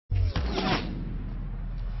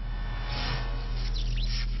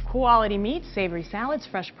Quality meats, savory salads,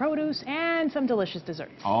 fresh produce, and some delicious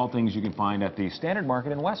desserts. All things you can find at the Standard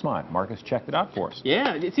Market in Westmont. Marcus checked it out for us.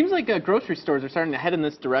 Yeah, it seems like grocery stores are starting to head in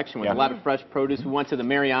this direction with a lot of fresh produce. We went to the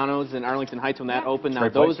Mariano's in Arlington Heights when that opened. Now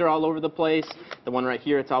those are all over the place. The one right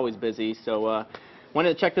here, it's always busy. So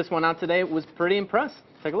wanted to check this one out today. Was pretty impressed.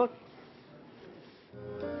 Take a look.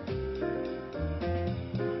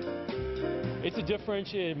 It's a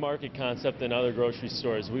differentiated market concept than other grocery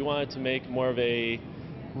stores. We wanted to make more of a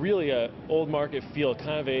old market feel,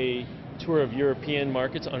 kind of a tour of European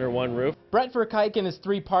markets under one roof. Brett Verkuyk and his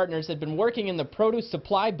 3 partners had been working in the produce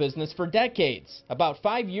supply business for decades. About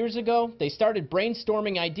 5 years ago, they started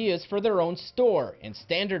brainstorming ideas for their own store, and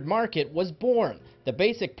Standard Market was born. The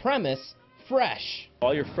basic premise: fresh.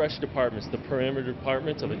 All your fresh departments, the perimeter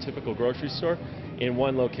departments of a typical grocery store, in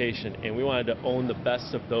one location, and we wanted to own the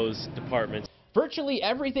best of those departments. Virtually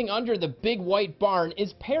everything under the big white barn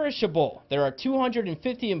is perishable. There are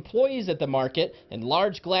 250 employees at the market, and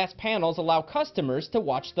large glass panels allow customers to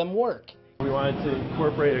watch them work. We wanted to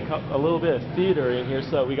incorporate a little bit of theater in here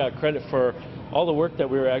so that we got credit for all the work that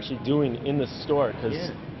we were actually doing in the store,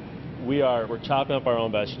 because we're chopping up our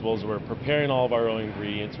own vegetables, we're preparing all of our own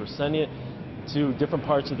ingredients, we're sending it to different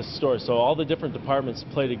parts of the store, so all the different departments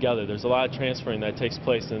play together. There's a lot of transferring that takes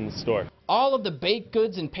place in the store. All of the baked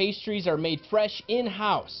goods and pastries are made fresh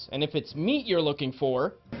in-house, and if it's meat you're looking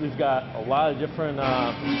for, we've got a lot of different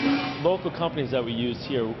local companies that we use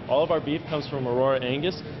here. All of our beef comes from Aurora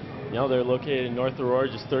Angus. You know, they're located in North Aurora,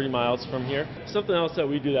 just 30 miles from here. Something else that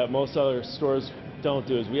we do that most other stores don't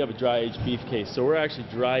do is we have a dry aged beef case. So we're actually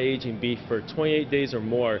dry aging beef for 28 days or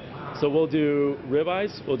more. So we'll do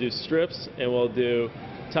ribeyes, we'll do strips, and we'll do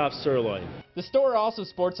top sirloin. The store also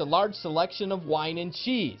sports a large selection of wine and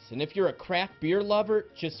cheese. And if you're a craft beer lover,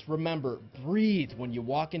 just remember, breathe when you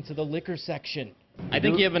walk into the liquor section. I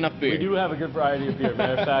think you have enough beer. We do have a good variety of beer.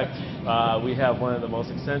 Matter of fact, we have one of the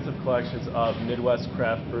most extensive collections of Midwest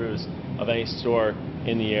craft brews of any store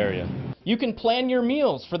in the area. You can plan your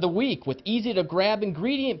meals for the week with easy-to-grab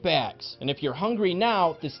ingredient bags. And if you're hungry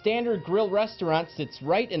now, the Standard Grill restaurant sits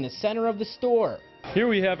right in the center of the store. Here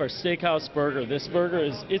we have our steakhouse burger. This burger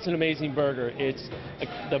it's an amazing burger.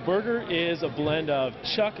 The burger is a blend of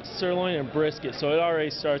chuck, sirloin, and brisket, so it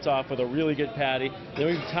already starts off with a really good patty. Then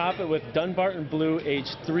we top it with Dunbarton Blue,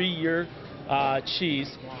 aged 3-year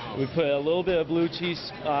cheese. We put a little bit of blue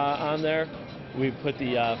cheese on there. We put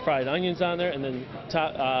the fried onions on there, and then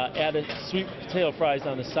added sweet potato fries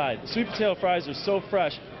on the side. The sweet potato fries are so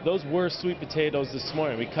fresh. Those were sweet potatoes this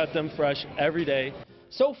morning. We cut them fresh every day.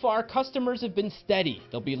 So far, customers have been steady.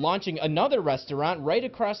 They'll be launching another restaurant right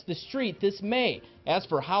across the street this May. As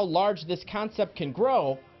for how large this concept can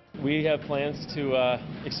grow, we have plans to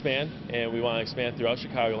expand, and we want to expand throughout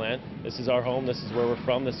Chicagoland. This is our home. This is where we're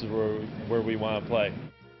from. This is where we want to play.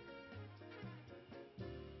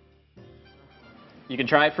 You can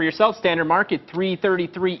try it for yourself. Standard Market,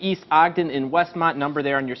 333 East Ogden in Westmont. Number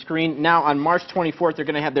there on your screen. Now, on March 24th, they're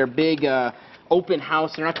going to have their big open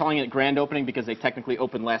house. They're not calling it grand opening because they technically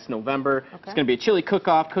opened last November. Okay. It's going to be a chili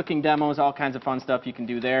cook-off, cooking demos, all kinds of fun stuff you can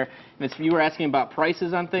do there. And if you were asking about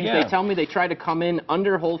prices on things, they tell me they try to come in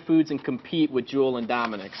under Whole Foods and compete with Jewel and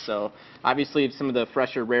Dominick's. So obviously some of the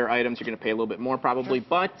fresher, rare items you're going to pay a little bit more probably,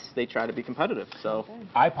 but they try to be competitive. So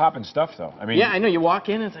eye-popping stuff, though. I mean, yeah, I know. You walk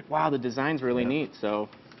in and it's like, wow, the design's really neat. So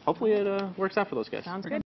hopefully it works out for those guys. Sounds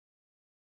good.